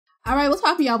Alright, what's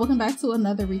poppin', y'all? Welcome back to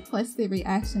another requested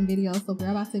reaction video. So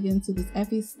we're about to get into this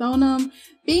EFFY STONEM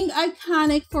being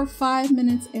iconic for 5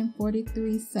 minutes and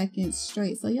 43 seconds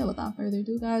straight. So yeah, without further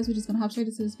ado, guys, we're just gonna hop straight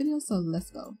into this video, so let's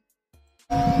go.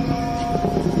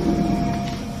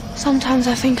 Sometimes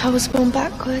I think I was born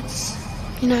backwards,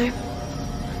 you know,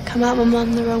 come out my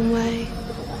mum the wrong way.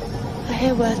 I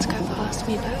hear words go past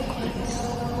me backwards.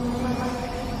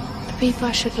 The people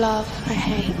I should love, I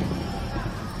hate.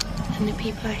 And the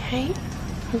people I hate.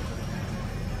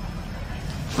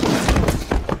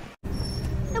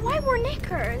 The white wore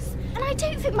knickers, and I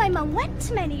don't think my mum went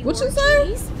to many orgies. What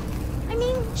you say? I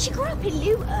mean, she grew up in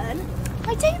Luton.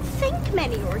 I don't think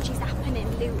many orgies happen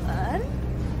in Luton.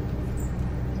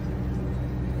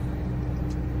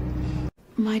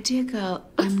 My dear girl,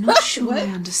 I'm not sure I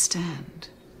understand.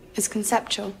 It's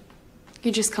conceptual.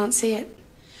 You just can't see it.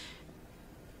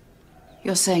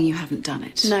 You're saying you haven't done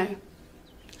it? No.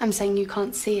 I'm saying you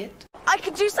can't see it. I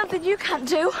could do something you can't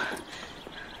do.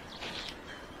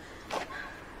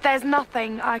 There's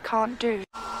nothing I can't do.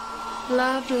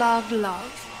 Love, love,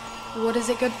 love. What is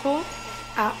it good for?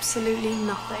 Absolutely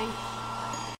nothing.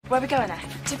 Where are we going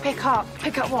at? To pick up.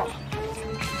 Pick up what?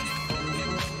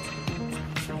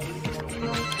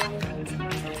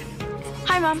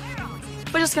 Hi, Mum.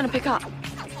 We're just gonna pick up.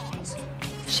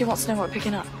 She wants to know what we're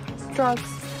picking up. Drugs.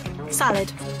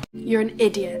 Salad. You're an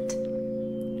idiot.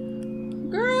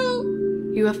 Girl!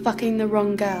 You are fucking the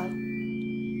wrong girl.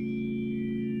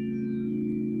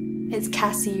 It's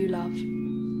Cassie you love.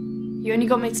 You only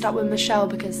got mixed up with Michelle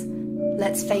because,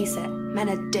 let's face it, men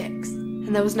are dicks,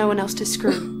 and there was no one else to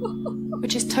screw.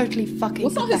 Which is totally fucking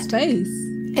What's on his face?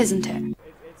 Isn't it?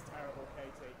 It's terrible,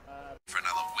 Katie. For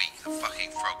another week, the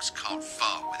fucking frogs can't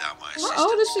fart without my assistance. How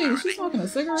old is she? apparently. She's smoking a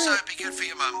cigarette? So be good for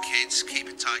your mum, kids. Keep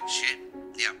it tight and shit.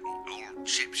 Yep, all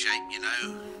ship shape, you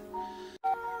know.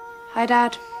 Hi,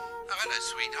 Dad. Oh, hello,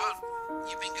 sweetheart.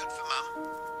 You've been good for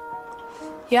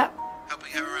mum? Yep.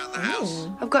 Helping her around the house?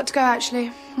 I've got to go,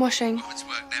 actually. Washing. Woman's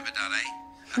work never done,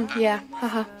 eh? Yeah,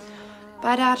 haha.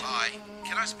 Bye, Dad. Bye.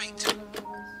 Can I speak to...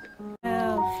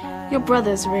 Your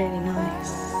brother's really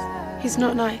nice. He's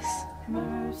not nice.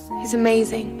 He's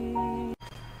amazing.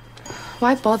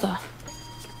 Why bother?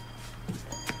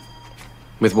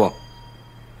 With what?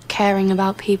 Caring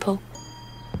about people.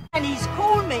 And he's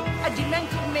called me a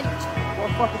demented mint. What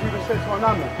the fuck have you been saying to my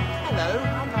nan then? Hello,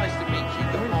 how nice to meet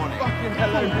you. Good morning. Fucking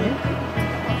hello,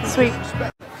 mate. Sweet.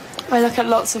 I look at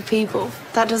lots of people.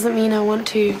 That doesn't mean I want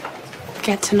to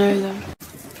get to know them.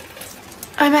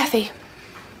 I'm Effie,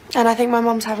 and I think my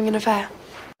mom's having an affair.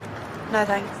 No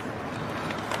thanks.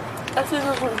 Effie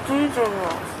doesn't do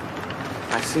drugs.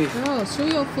 I see. Girl, chew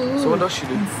your food. So what does she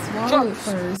do? And swallow it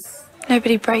first.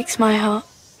 Nobody breaks my heart.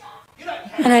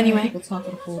 And anyway, People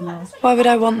talking full mouth. why would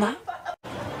I want that?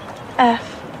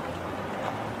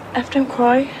 F, don't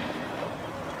cry.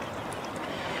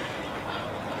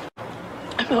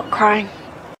 I'm not crying.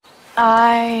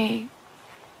 I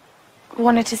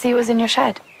wanted to see what was in your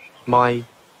shed. My...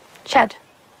 Shed.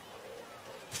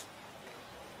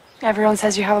 Everyone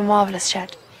says you have a marvelous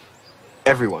shed.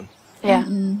 Everyone. Yeah.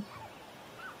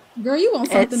 Girl, you want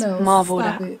something It's else. marveled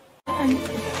Stop at.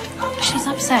 it. She's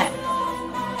upset.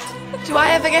 Do I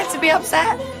ever get to be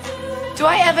upset? Do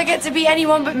I ever get to be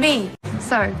anyone but me?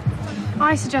 So,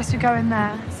 I suggest we go in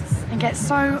there and get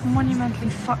so monumentally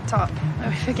fucked up that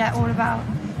we forget all about.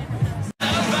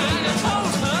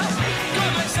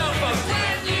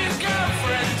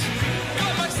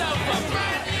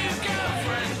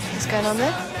 What's going on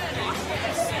there?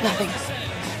 Nothing.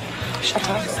 Shut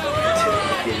up.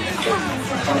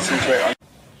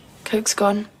 Coke's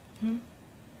gone.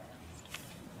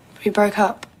 We broke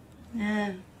up.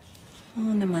 Yeah. Oh,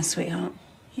 no, my sweetheart.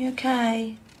 You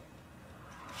okay?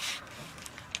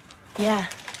 Yeah.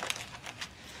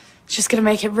 It's just gonna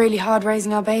make it really hard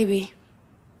raising our baby.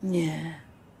 Yeah.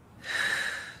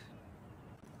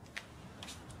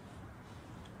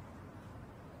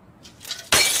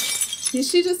 Did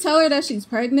she just tell her that she's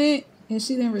pregnant and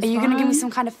she didn't Are respond? you gonna give me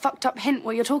some kind of fucked up hint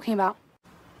what you're talking about?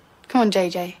 Come on,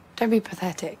 JJ. Don't be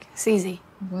pathetic. It's easy.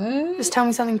 What? Just tell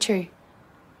me something true.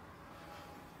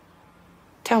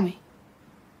 Tell me.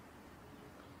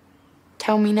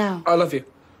 Tell me now. I love you.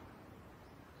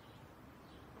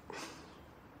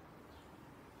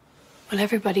 Well,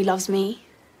 everybody loves me.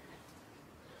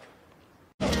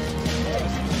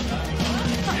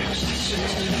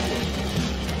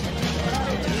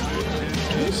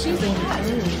 She's in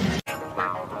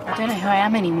I don't know who I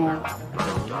am anymore.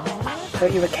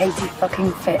 Thought you were Katie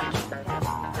fucking Fitch.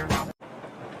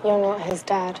 You're not his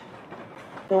dad.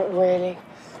 Not really.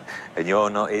 And you're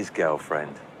not his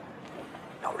girlfriend?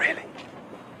 Not really.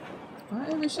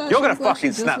 You're gonna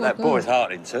fucking snap that boy's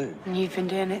heart in two. And you've been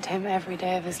doing it to him every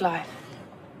day of his life.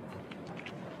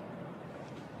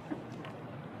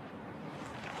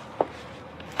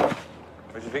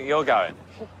 Where do you think you're going?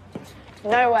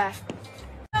 Nowhere.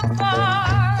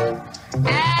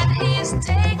 And he's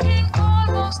taking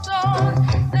almost all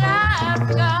that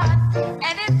I've got.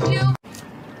 And if you...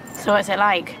 So what's it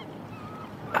like?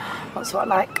 What's what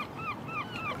like?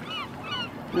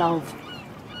 Love.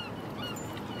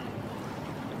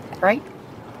 Right?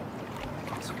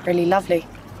 It's really lovely.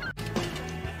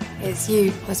 It's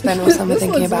you I spend all summer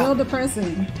thinking about. Real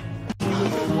depressing.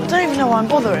 I don't even know why I'm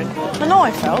bothering. I know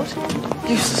I failed.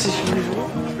 Useless as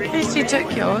usual. At least you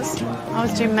took yours. I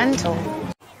was too mental.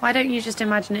 Why don't you just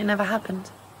imagine it never happened?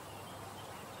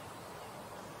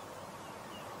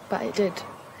 But it did.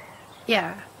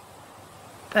 Yeah.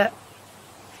 But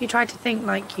if you tried to think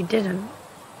like you didn't.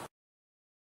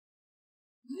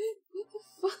 What the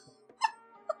fuck?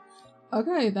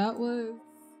 Okay, that was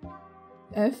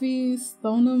EFFY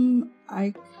STONEM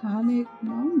iconic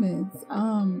moments.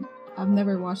 I've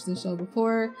never watched this show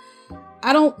before.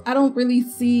 I don't really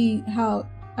see how.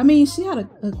 I mean, she had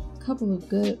a couple of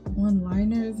good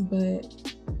one-liners,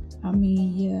 but I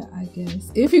mean, yeah, I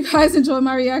guess. If you guys enjoyed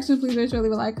my reaction, please make sure to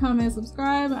leave a like, comment,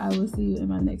 subscribe. I will see you in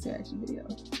my next reaction video.